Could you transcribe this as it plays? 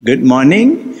Good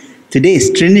morning. Today is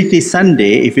Trinity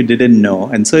Sunday, if you didn't know,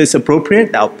 and so it's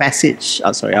appropriate. Our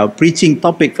preaching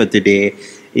topic for today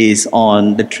is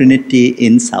on the Trinity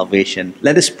in Salvation.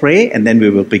 Let us pray and then we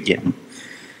will begin.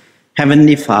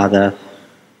 Heavenly Father,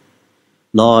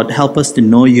 Lord, help us to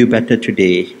know you better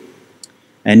today,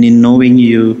 and in knowing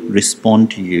you,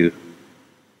 respond to you.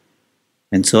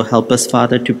 And so help us,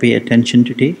 Father, to pay attention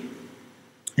today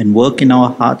and work in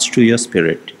our hearts through your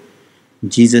Spirit. In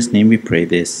Jesus' name we pray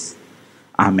this.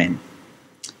 Amen.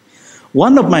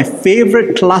 One of my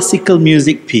favorite classical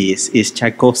music piece is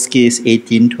Tchaikovsky's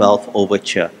 1812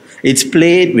 Overture. It's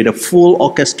played with a full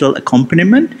orchestral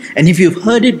accompaniment, and if you've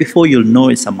heard it before, you'll know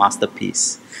it's a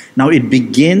masterpiece. Now it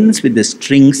begins with the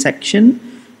string section,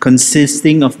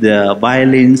 consisting of the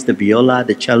violins, the viola,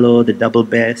 the cello, the double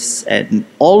bass, and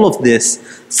all of this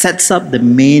sets up the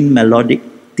main melodic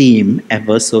theme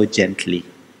ever so gently.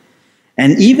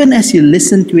 And even as you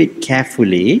listen to it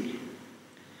carefully,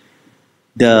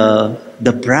 the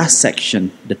brass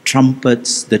section, the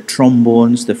trumpets, the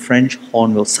trombones, the French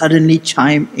horn will suddenly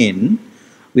chime in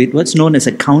with what's known as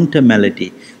a counter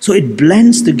melody. So it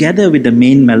blends together with the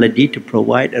main melody to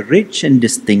provide a rich and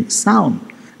distinct sound,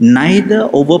 neither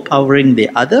overpowering the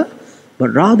other,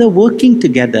 but rather working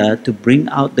together to bring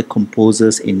out the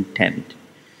composer's intent.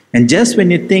 And just when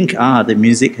you think, the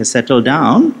music has settled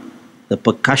down, the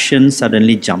percussion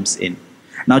suddenly jumps in.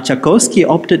 Now, Tchaikovsky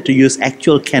opted to use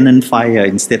actual cannon fire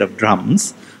instead of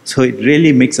drums, so it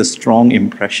really makes a strong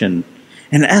impression.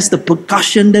 And as the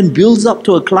percussion then builds up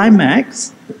to a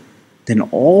climax, then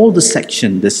all the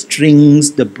section, the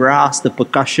strings, the brass, the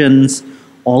percussions,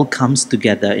 all comes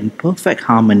together in perfect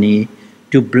harmony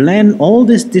to blend all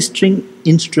these distinct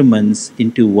instruments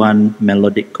into one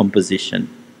melodic composition.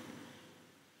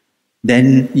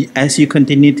 Then, as you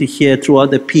continue to hear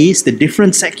throughout the piece, the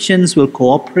different sections will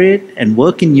cooperate and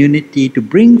work in unity to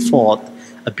bring forth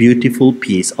a beautiful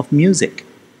piece of music.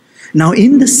 Now,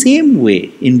 in the same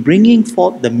way, in bringing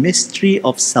forth the mystery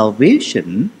of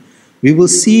salvation, we will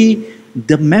see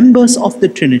the members of the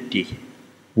Trinity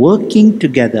working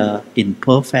together in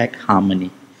perfect harmony.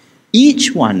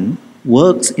 Each one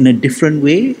works in a different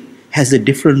way, has a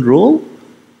different role,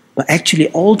 but actually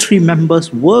all three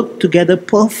members work together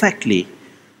perfectly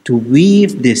to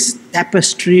weave this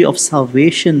tapestry of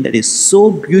salvation that is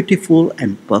so beautiful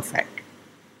and perfect.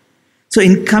 So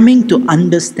in coming to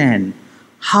understand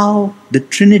how the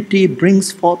Trinity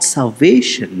brings forth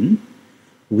salvation,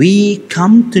 we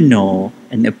come to know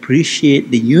and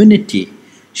appreciate the unity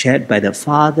shared by the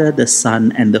Father, the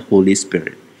Son, and the Holy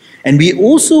Spirit. And we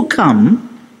also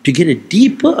come to get a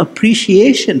deeper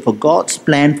appreciation for God's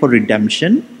plan for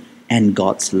redemption and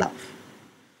God's love.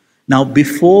 Now,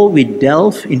 before we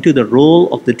delve into the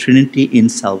role of the Trinity in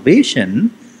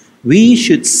salvation, we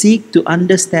should seek to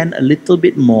understand a little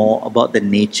bit more about the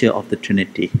nature of the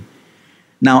Trinity.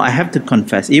 Now, I have to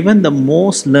confess, even the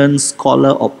most learned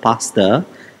scholar or pastor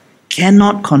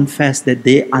cannot confess that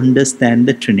they understand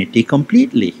the Trinity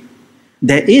completely.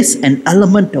 There is an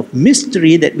element of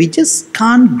mystery that we just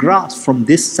can't grasp from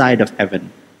this side of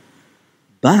heaven.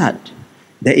 But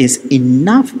there is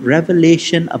enough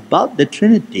revelation about the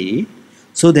Trinity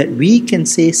so that we can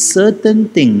say certain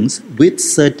things with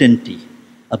certainty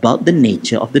about the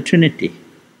nature of the Trinity.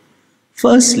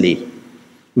 Firstly,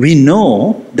 we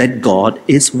know that God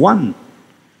is one.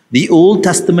 The Old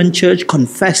Testament church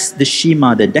confessed the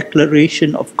Shema, the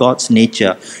declaration of God's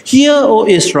nature. Hear, O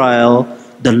Israel,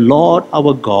 the Lord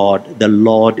our God, the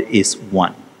Lord is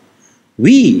one.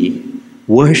 We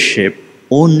worship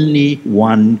only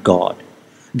one God.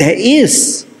 There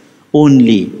is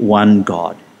only one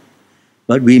God.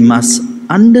 But we must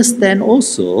understand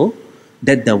also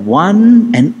that the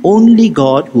one and only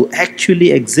God who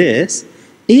actually exists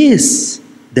is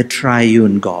the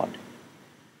triune God.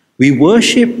 We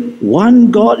worship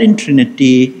one God in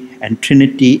Trinity and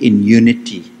Trinity in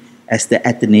unity, as the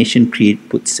Athanasian Creed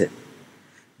puts it.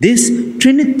 This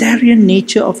Trinitarian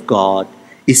nature of God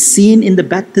is seen in the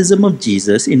baptism of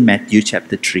Jesus in Matthew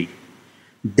chapter 3.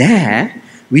 There,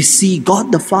 we see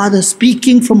God the Father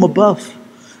speaking from above,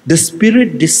 the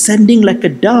Spirit descending like a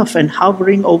dove and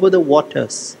hovering over the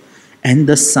waters, and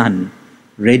the Son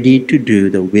ready to do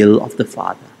the will of the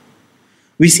Father.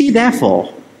 We see,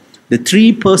 therefore, the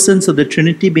three persons of the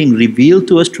Trinity being revealed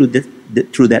to us through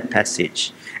that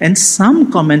passage. And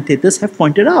some commentators have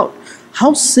pointed out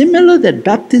how similar that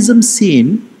baptism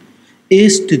scene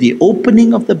is to the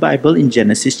opening of the Bible in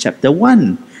Genesis chapter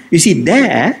 1. You see,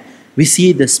 there we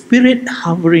see the Spirit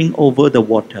hovering over the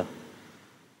water.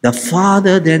 The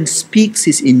Father then speaks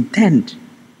his intent,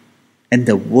 and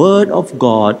the Word of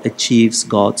God achieves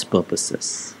God's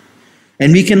purposes.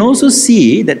 And we can also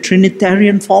see that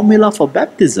Trinitarian formula for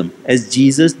baptism as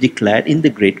Jesus declared in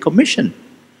the Great Commission.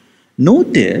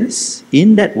 Notice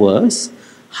in that verse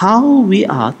how we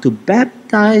are to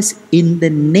baptize in the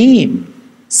name,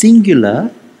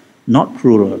 singular, not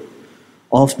plural,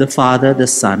 of the Father, the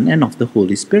Son, and of the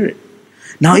Holy Spirit.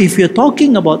 Now, if you're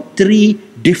talking about three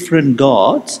different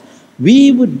gods,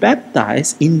 we would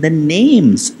baptize in the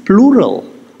names,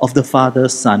 plural, of the Father,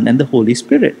 Son, and the Holy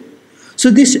Spirit. So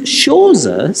this shows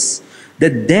us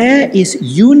that there is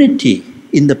unity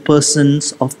in the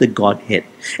persons of the Godhead.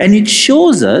 And it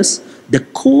shows us the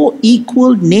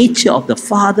co-equal nature of the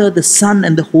Father, the Son,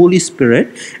 and the Holy Spirit,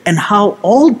 and how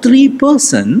all three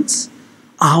persons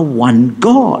are one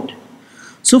God.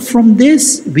 So from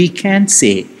this, we can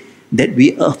say that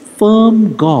we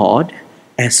affirm God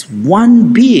as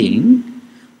one being,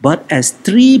 but as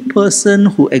three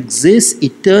persons who exist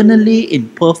eternally in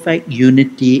perfect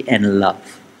unity and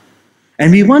love.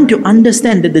 And we want to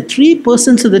understand that the three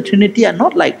persons of the Trinity are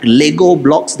not like Lego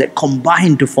blocks that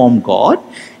combine to form God.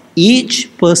 Each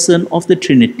person of the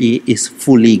Trinity is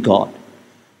fully God.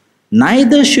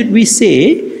 Neither should we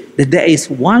say that there is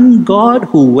one God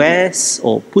who wears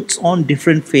or puts on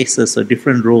different faces or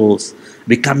different roles,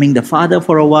 becoming the Father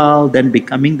for a while, then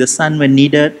becoming the Son when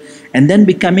needed, and then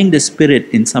becoming the Spirit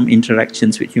in some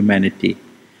interactions with humanity.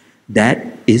 That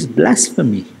is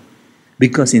blasphemy.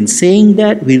 Because in saying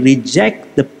that, we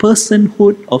reject the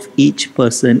personhood of each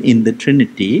person in the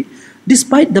Trinity,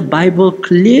 despite the Bible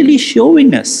clearly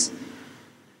showing us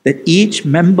that each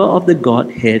member of the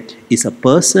Godhead is a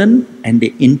person and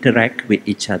they interact with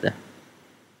each other.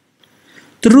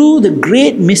 Through the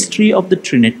great mystery of the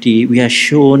Trinity, we are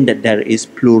shown that there is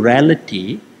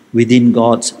plurality within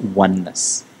God's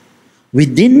oneness.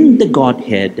 Within the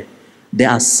Godhead,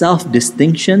 there are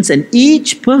self-distinctions, and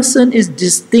each person is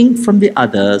distinct from the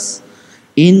others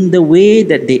in the way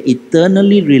that they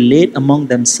eternally relate among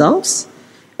themselves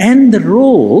and the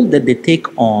role that they take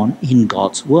on in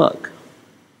God's work.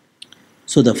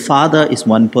 So the Father is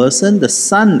one person, the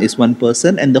Son is one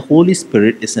person, and the Holy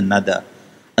Spirit is another,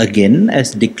 again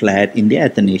as declared in the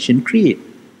Athanasian Creed.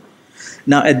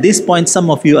 Now at this point, some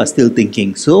of you are still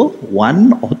thinking, so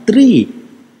one or three?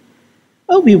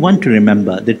 Well, we want to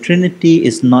remember the Trinity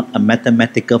is not a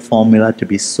mathematical formula to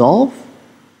be solved,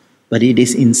 but it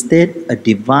is instead a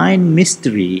divine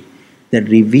mystery that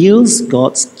reveals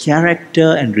God's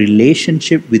character and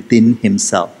relationship within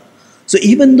Himself. So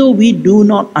even though we do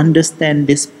not understand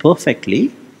this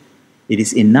perfectly, it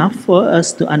is enough for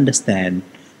us to understand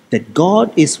that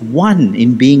God is one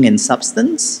in being and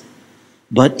substance,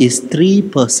 but is three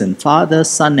persons, Father,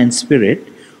 Son, and Spirit,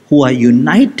 who are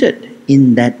united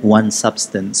in that one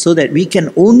substance, so that we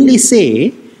can only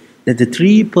say that the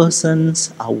three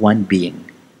persons are one being.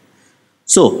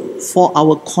 So, for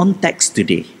our context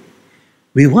today,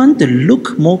 we want to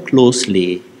look more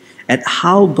closely at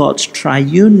how God's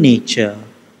triune nature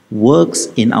works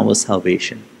in our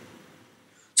salvation.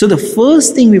 So the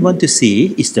first thing we want to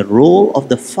see is the role of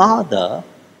the Father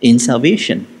in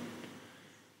salvation.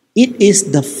 It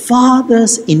is the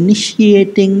Father's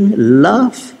initiating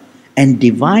love and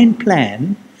divine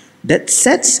plan that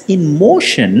sets in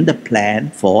motion the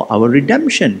plan for our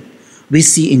redemption. We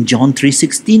see in John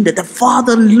 3:16 that the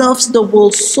Father loves the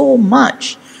world so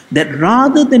much that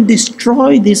rather than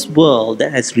destroy this world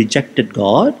that has rejected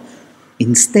God,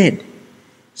 instead,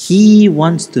 He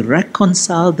wants to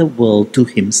reconcile the world to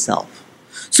Himself.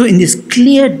 So in this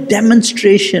clear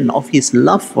demonstration of His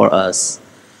love for us,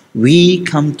 we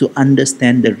come to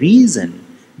understand the reason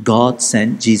God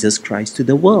sent Jesus Christ to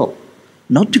the world.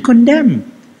 Not to condemn,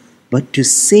 but to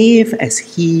save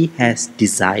as He has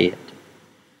desired.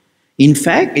 In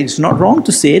fact, it's not wrong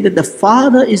to say that the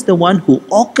Father is the one who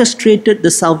orchestrated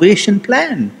the salvation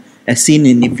plan, as seen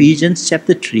in Ephesians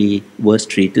chapter 3, verse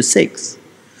 3 to 6.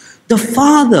 The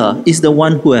Father is the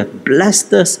one who has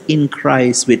blessed us in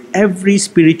Christ with every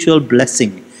spiritual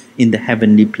blessing in the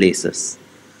heavenly places.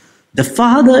 The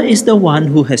Father is the one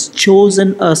who has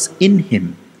chosen us in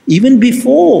Him, even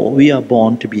before we are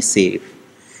born to be saved.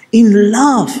 In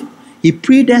love, He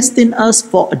predestined us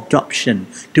for adoption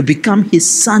to become His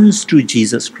sons through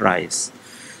Jesus Christ.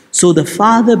 So the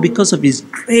Father, because of His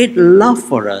great love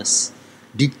for us,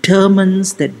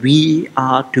 determines that we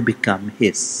are to become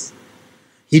His.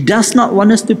 He does not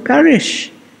want us to perish,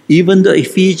 even though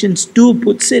Ephesians 2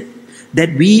 puts it,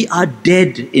 that we are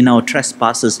dead in our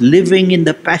trespasses, living in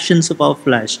the passions of our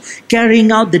flesh,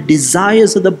 carrying out the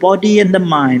desires of the body and the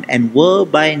mind, and were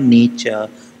by nature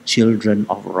children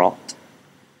of wrath.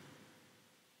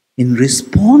 In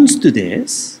response to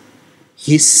this,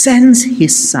 He sends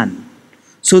His Son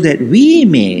so that we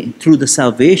may, through the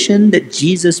salvation that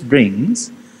Jesus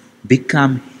brings,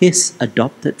 become his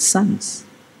adopted sons.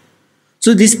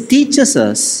 So this teaches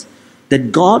us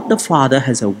that God the Father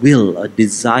has a will, a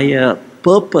desire,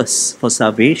 purpose for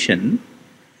salvation,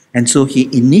 and so he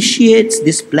initiates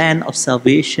this plan of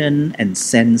salvation and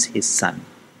sends his Son.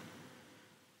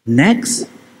 Next,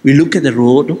 we look at the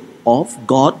role of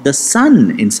God the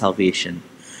Son in salvation.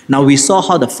 Now we saw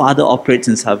how the Father operates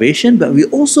in salvation, but we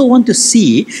also want to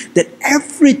see that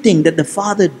everything that the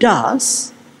Father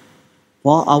does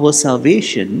for our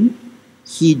salvation,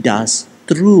 he does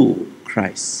through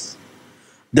Christ.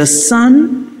 The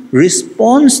Son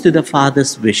responds to the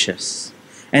Father's wishes,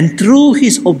 and through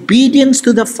his obedience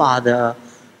to the Father,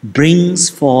 brings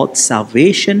forth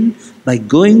salvation by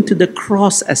going to the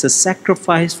cross as a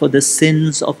sacrifice for the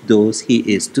sins of those he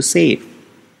is to save.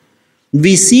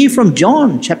 We see from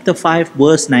John chapter 5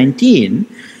 verse 19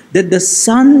 that the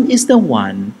Son is the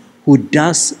one who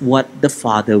does what the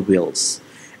Father wills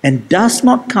and does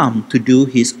not come to do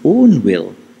his own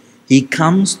will. He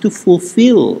comes to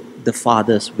fulfill the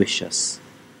Father's wishes.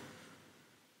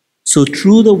 So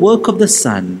through the work of the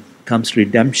Son comes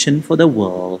redemption for the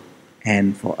world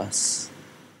and for us.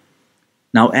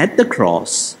 Now at the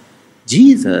cross,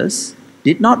 Jesus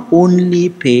did not only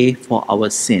pay for our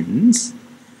sins,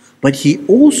 but he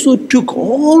also took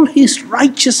all his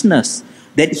righteousness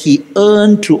that he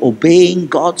earned through obeying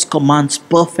God's commands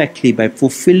perfectly by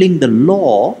fulfilling the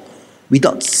law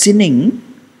without sinning,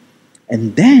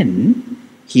 and then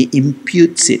he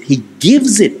imputes it, he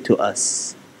gives it to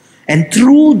us. And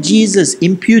through Jesus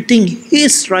imputing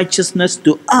his righteousness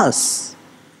to us,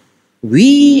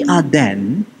 we are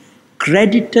then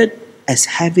credited as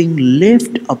having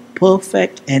lived a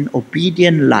perfect and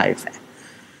obedient life,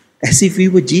 as if we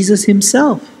were Jesus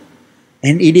himself.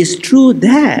 And it is through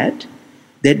that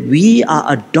we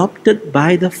are adopted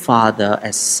by the Father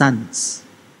as sons,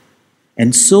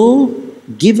 and so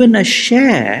given a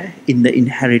share in the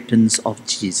inheritance of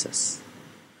Jesus.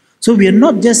 So we are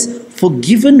not just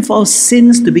forgiven for our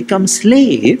sins to become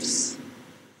slaves,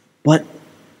 but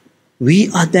we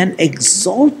are then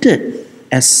exalted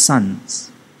as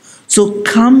sons. So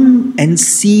come and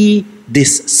see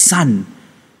this Son,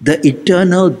 the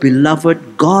eternal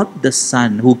beloved God the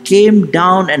Son, who came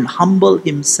down and humbled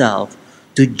himself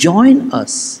to join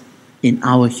us in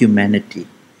our humanity.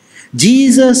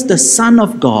 Jesus, the Son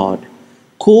of God,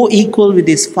 co-equal with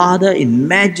his Father in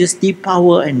majesty,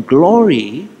 power, and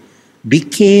glory,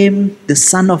 became the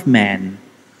Son of Man,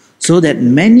 so that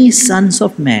many sons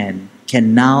of man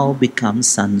can now become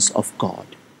sons of God.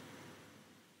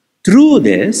 Through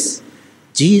this,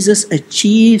 Jesus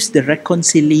achieves the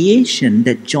reconciliation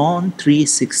that John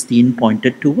 3:16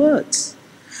 pointed towards.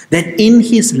 That in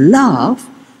his love,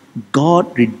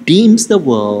 God redeems the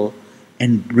world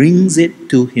and brings it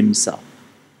to himself.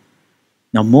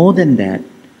 Now, more than that,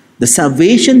 the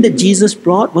salvation that Jesus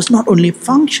brought was not only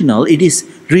functional, it is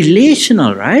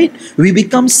relational, right? We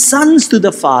become sons to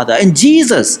the Father. And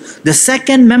Jesus, the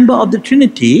second member of the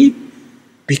Trinity,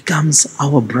 becomes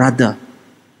our brother.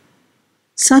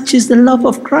 Such is the love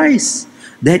of Christ,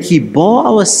 that he bore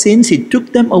our sins, he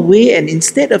took them away, and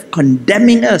instead of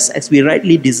condemning us as we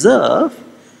rightly deserve,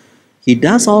 he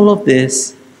does all of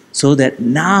this so that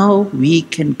now we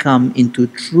can come into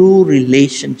true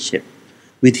relationship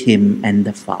with him and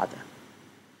the Father.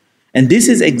 And this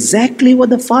is exactly what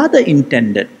the Father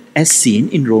intended, as seen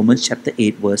in Romans chapter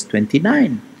 8 verse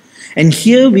 29. And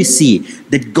here we see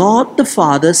that God the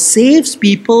Father saves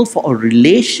people for a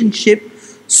relationship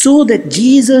so that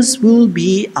Jesus will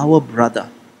be our brother.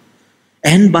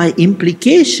 And by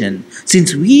implication,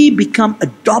 since we become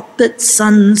adopted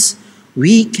sons,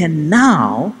 we can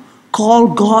now call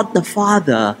God the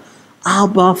Father,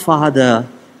 Abba Father,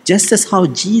 just as how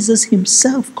Jesus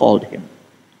himself called him.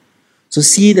 So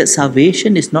see that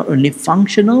salvation is not only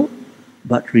functional,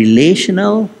 but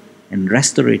relational and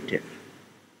restorative.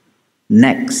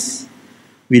 Next,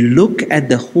 we look at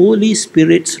the Holy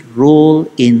Spirit's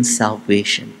role in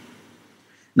salvation.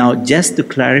 Now, just to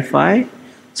clarify,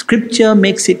 Scripture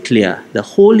makes it clear the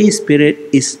Holy Spirit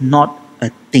is not a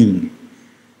thing.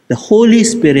 The Holy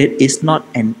Spirit is not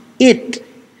an it.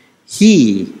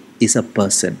 He is a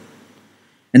person.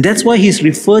 And that's why he's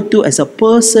referred to as a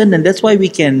person, and that's why we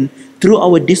can, through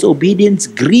our disobedience,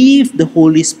 grieve the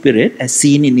Holy Spirit, as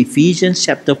seen in Ephesians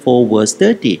chapter 4, verse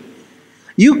 30.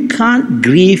 You can't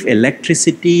grieve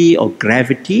electricity or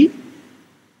gravity.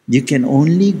 You can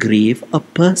only grieve a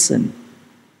person.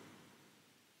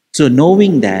 So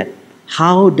knowing that,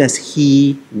 how does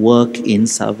he work in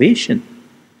salvation?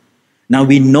 Now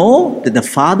we know that the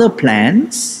Father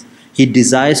plans He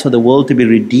desires for the world to be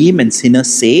redeemed and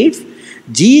sinners saved.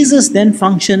 Jesus then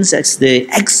functions as the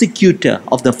executor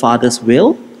of the Father's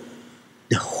will.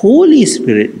 The Holy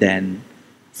Spirit then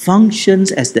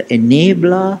functions as the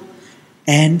enabler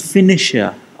and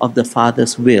finisher of the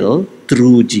Father's will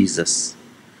through Jesus.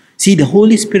 See, the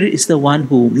Holy Spirit is the one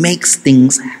who makes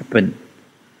things happen.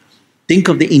 Think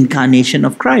of the incarnation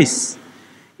of Christ.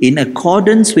 In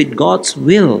accordance with God's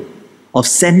will of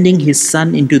sending His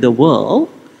Son into the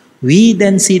world, we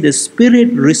then see the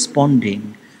Spirit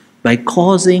responding by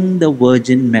causing the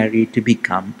Virgin Mary to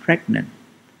become pregnant.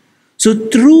 So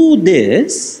through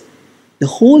this, the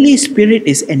Holy Spirit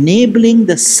is enabling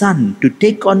the Son to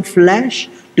take on flesh,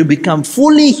 to become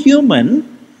fully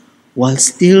human, while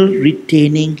still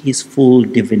retaining His full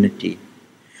divinity.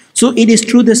 So it is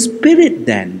through the Spirit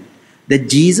then that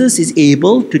Jesus is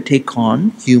able to take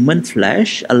on human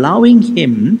flesh, allowing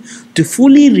Him to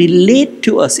fully relate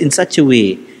to us in such a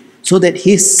way so that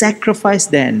His sacrifice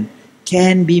then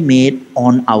can be made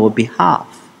on our behalf.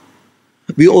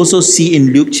 We also see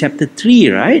in Luke chapter 3,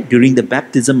 right, during the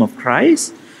baptism of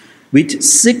Christ, which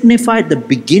signified the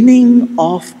beginning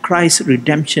of Christ's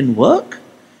redemption work.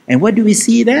 And what do we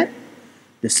see there?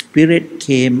 The Spirit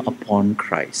came upon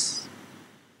Christ.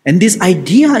 And this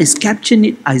idea is captured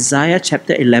in Isaiah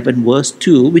chapter 11 verse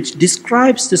 2, which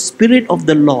describes the Spirit of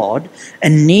the Lord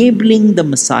enabling the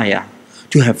Messiah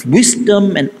to have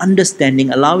wisdom and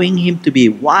understanding, allowing Him to be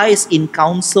wise in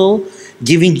counsel,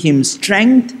 giving Him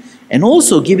strength, and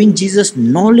also giving Jesus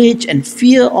knowledge and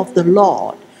fear of the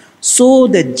Lord, so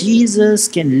that Jesus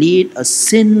can lead a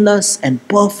sinless and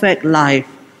perfect life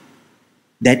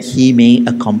that He may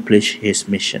accomplish His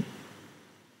mission.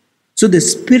 So the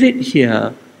Spirit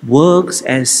here works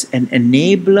as an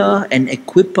enabler and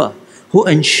equiper who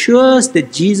ensures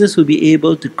that Jesus will be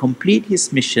able to complete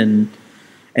His mission.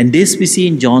 And this we see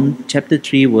in John chapter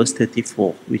 3 verse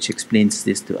 34, which explains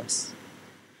this to us.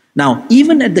 Now,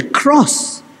 even at the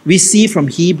cross, we see from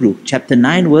Hebrew chapter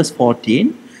 9 verse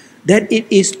 14 that it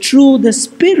is through the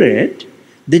Spirit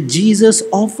that Jesus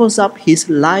offers up His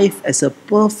life as a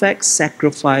perfect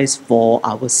sacrifice for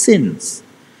our sins.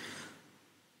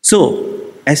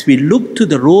 So, as we look to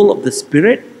the role of the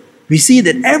Spirit, we see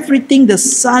that everything the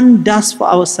Son does for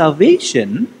our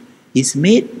salvation is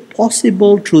made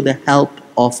possible through the help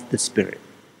of the Spirit.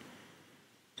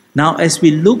 Now, as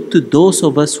we look to those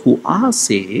of us who are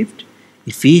saved,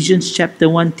 Ephesians chapter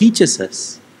 1 teaches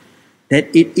us that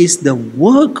it is the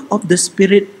work of the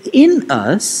Spirit in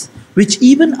us which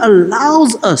even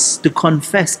allows us to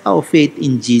confess our faith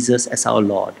in Jesus as our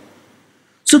Lord.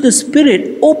 So the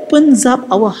Spirit opens up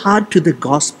our heart to the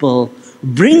gospel,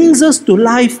 brings us to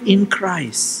life in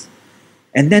Christ,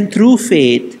 and then through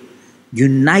faith,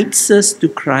 unites us to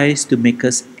Christ to make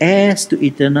us heirs to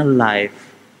eternal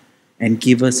life and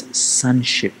give us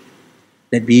sonship,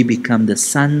 that we become the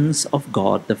sons of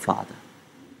God the Father.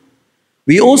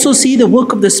 We also see the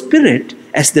work of the Spirit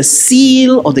as the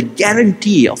seal or the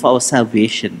guarantee of our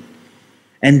salvation.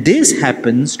 And this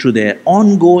happens through the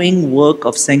ongoing work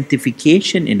of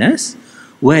sanctification in us,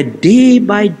 where day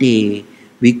by day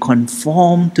we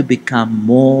conform to become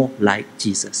more like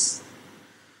Jesus.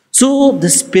 So the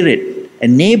Spirit,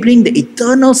 enabling the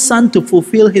eternal Son to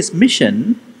fulfill His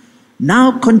mission,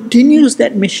 now continues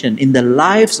that mission in the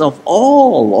lives of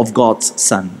all of God's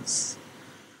sons.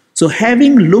 So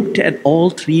having looked at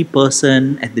all three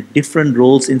persons and the different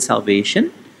roles in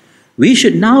salvation, we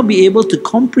should now be able to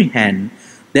comprehend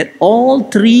that all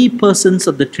three persons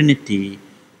of the Trinity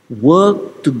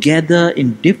work together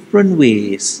in different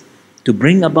ways to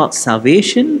bring about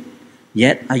salvation,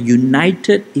 yet are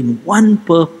united in one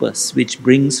purpose which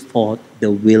brings forth the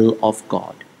will of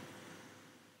God.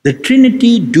 The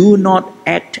Trinity do not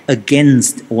act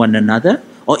against one another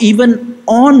or even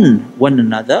on one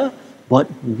another, but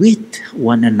with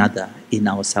one another in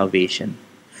our salvation.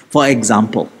 For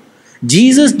example,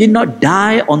 Jesus did not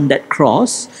die on that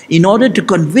cross in order to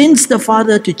convince the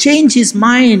Father to change His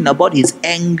mind about His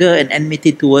anger and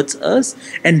enmity towards us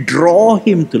and draw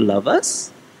Him to love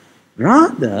us.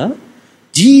 Rather,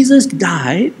 Jesus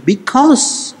died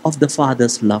because of the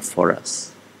Father's love for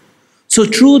us. So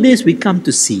through this we come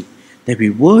to see that we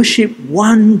worship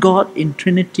one God in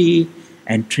Trinity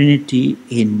and Trinity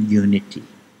in unity.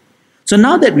 So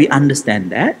now that we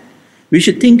understand that, we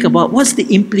should think about what's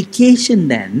the implication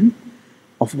then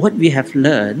of what we have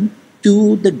learned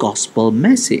to the gospel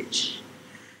message.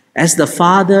 As the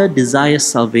Father desires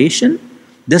salvation,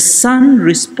 the Son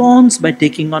responds by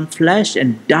taking on flesh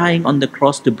and dying on the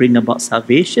cross to bring about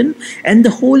salvation, and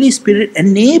the Holy Spirit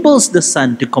enables the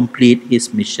Son to complete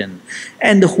His mission.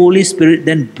 And the Holy Spirit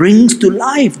then brings to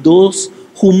life those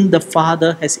whom the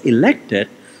Father has elected,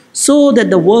 so that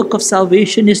the work of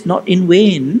salvation is not in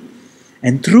vain,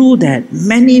 and through that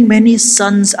many, many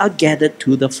sons are gathered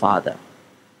to the Father.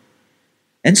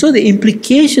 And so the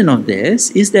implication of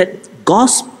this is that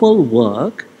gospel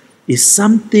work is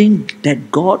something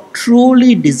that God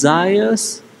truly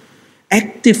desires,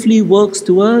 actively works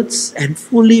towards, and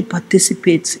fully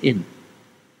participates in.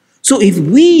 So if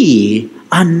we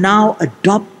are now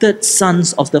adopted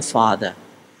sons of the Father,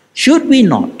 should we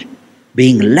not,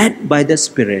 being led by the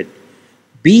Spirit,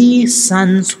 be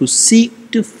sons who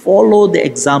seek to follow the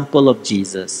example of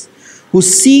Jesus, who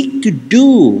seek to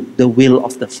do the will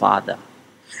of the Father?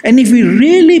 And if we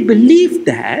really believe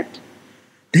that,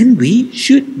 then we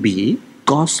should be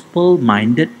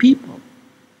gospel-minded people.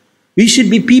 We should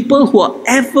be people who are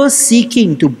ever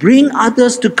seeking to bring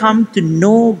others to come to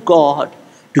know God,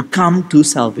 to come to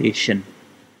salvation.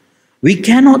 We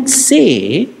cannot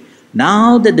say,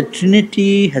 now that the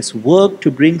Trinity has worked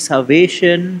to bring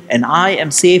salvation and I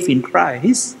am safe in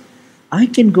Christ, I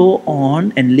can go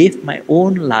on and live my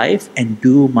own life and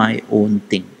do my own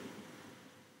thing.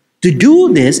 To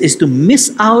do this is to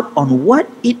miss out on what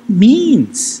it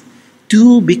means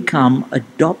to become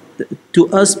adopted, to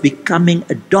us becoming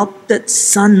adopted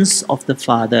sons of the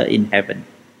Father in heaven.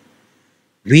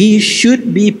 We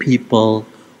should be people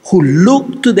who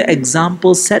look to the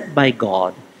example set by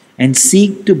God and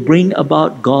seek to bring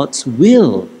about God's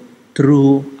will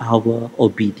through our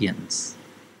obedience.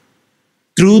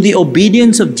 Through the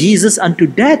obedience of Jesus unto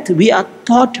death, we are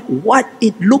taught what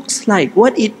it looks like,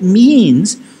 what it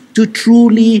means to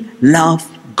truly love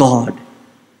God.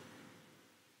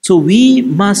 So we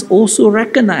must also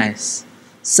recognize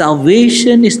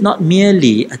salvation is not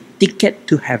merely a ticket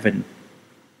to heaven.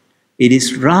 It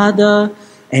is rather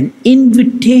an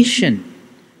invitation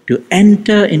to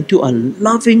enter into a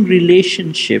loving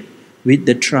relationship with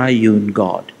the triune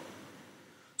God.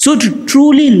 So to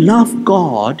truly love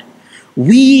God,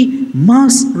 we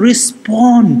must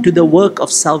respond to the work of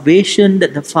salvation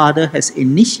that the Father has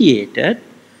initiated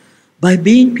by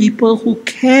being people who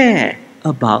care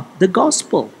about the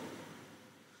gospel.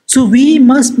 So we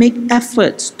must make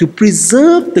efforts to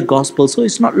preserve the gospel so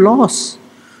it's not lost,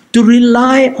 to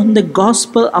rely on the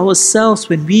gospel ourselves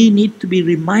when we need to be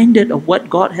reminded of what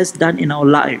God has done in our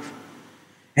life,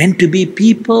 and to be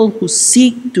people who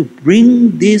seek to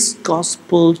bring this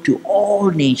gospel to all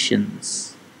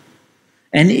nations.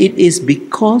 And it is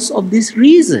because of this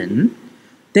reason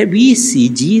that we see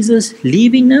Jesus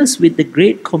leaving us with the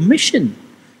Great Commission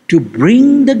to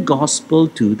bring the gospel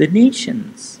to the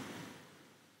nations.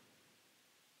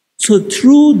 So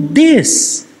through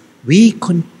this, we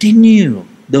continue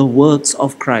the works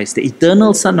of Christ, the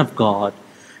eternal Son of God,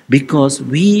 because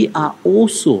we are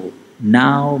also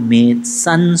now made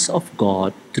sons of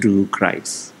God through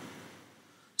Christ.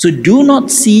 So do not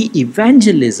see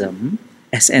evangelism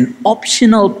as an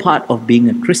optional part of being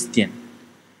a Christian.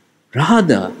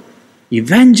 Rather,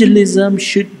 evangelism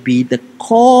should be the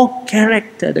core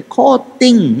character, the core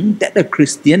thing that a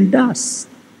Christian does.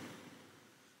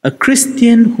 A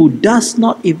Christian who does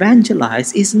not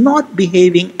evangelize is not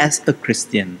behaving as a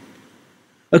Christian.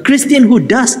 A Christian who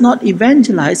does not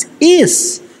evangelize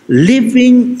is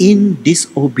living in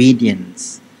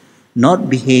disobedience, not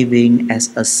behaving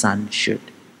as a son should.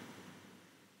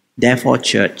 Therefore,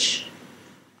 church,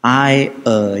 I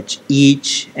urge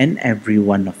each and every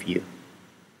one of you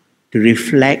to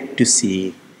reflect to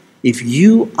see if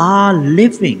you are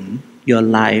living your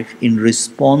life in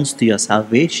response to your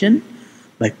salvation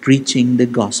by preaching the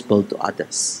gospel to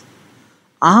others.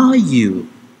 Are you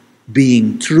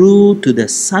being true to the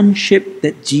sonship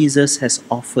that Jesus has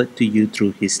offered to you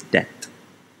through his death?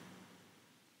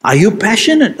 Are you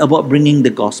passionate about bringing the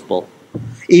gospel?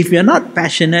 If you're not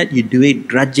passionate, you do it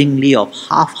grudgingly or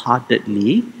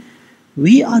half-heartedly,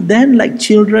 we are then like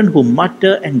children who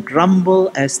mutter and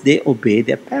grumble as they obey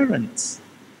their parents.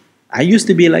 I used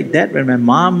to be like that when my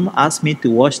mom asked me to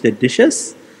wash the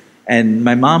dishes, and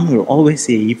my mom will always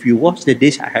say, if you wash the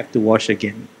dish, I have to wash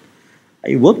again.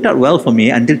 It worked out well for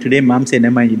me until today. Mom said,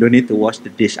 never mind, you don't need to wash the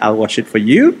dish, I'll wash it for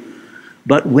you.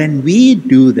 But when we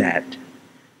do that,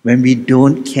 when we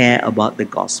don't care about the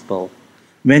gospel,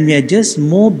 when we are just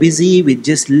more busy with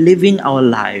just living our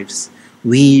lives,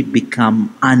 we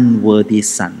become unworthy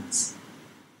sons.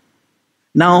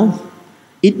 Now,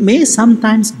 it may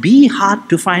sometimes be hard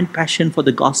to find passion for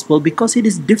the gospel because it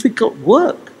is difficult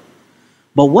work.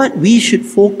 But what we should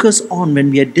focus on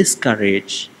when we are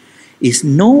discouraged is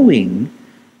knowing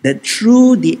that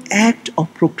through the act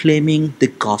of proclaiming the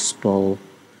gospel,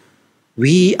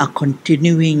 we are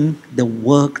continuing the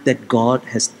work that God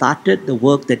has started, the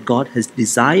work that God has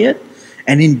desired,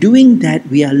 And in doing that,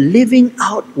 we are living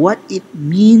out what it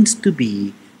means to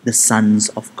be the sons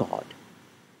of God.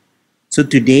 So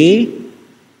today,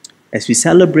 as we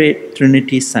celebrate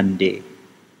Trinity Sunday,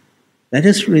 let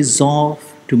us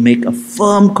resolve to make a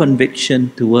firm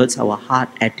conviction towards our heart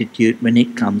attitude when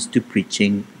it comes to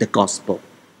preaching the gospel.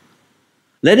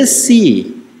 Let us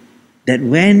see that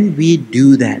when we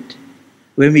do that,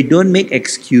 when we don't make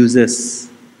excuses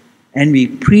and we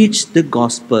preach the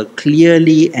gospel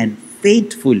clearly and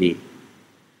faithfully,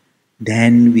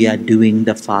 then we are doing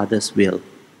the Father's will,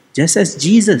 just as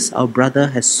Jesus, our brother,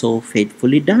 has so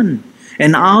faithfully done.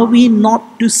 And are we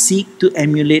not to seek to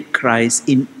emulate Christ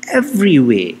in every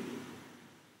way?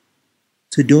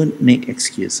 So don't make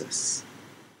excuses.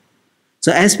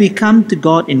 So as we come to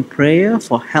God in prayer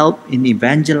for help in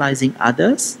evangelizing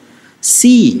others,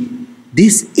 see,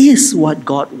 this is what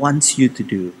God wants you to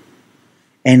do.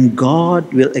 And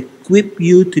God will equip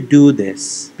you to do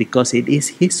this because it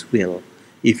is His will,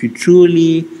 if you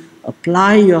truly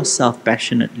apply yourself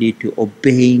passionately to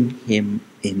obeying Him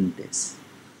in this.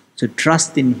 So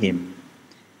trust in Him,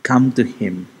 come to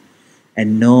Him,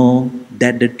 and know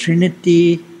that the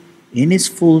Trinity in its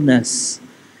fullness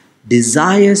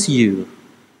desires you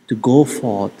to go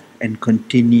forth and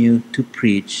continue to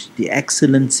preach the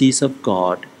excellencies of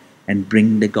God and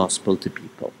bring the gospel to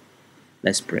people.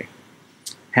 Let's pray.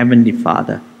 Heavenly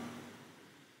Father,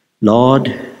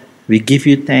 Lord, we give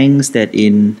you thanks that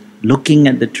in looking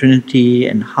at the Trinity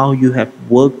and how you have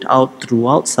worked out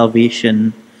throughout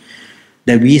salvation,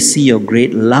 that we see your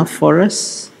great love for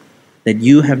us, that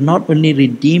you have not only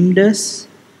redeemed us,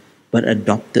 but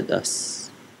adopted us.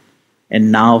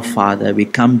 And now, Father, we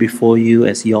come before you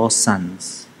as your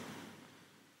sons.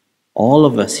 All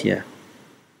of us here,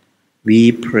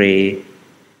 we pray,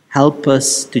 help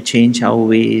us to change our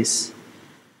ways,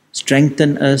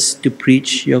 strengthen us to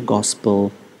preach your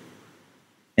gospel.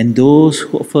 And those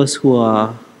of us who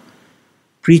are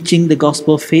preaching the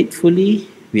gospel faithfully,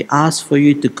 we ask for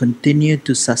you to continue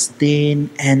to sustain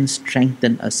and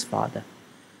strengthen us, Father.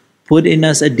 Put in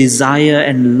us a desire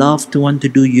and love to want to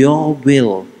do your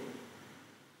will,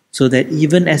 so that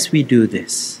even as we do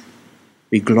this,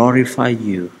 we glorify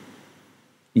you.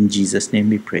 In Jesus' name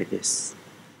we pray this.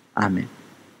 Amen.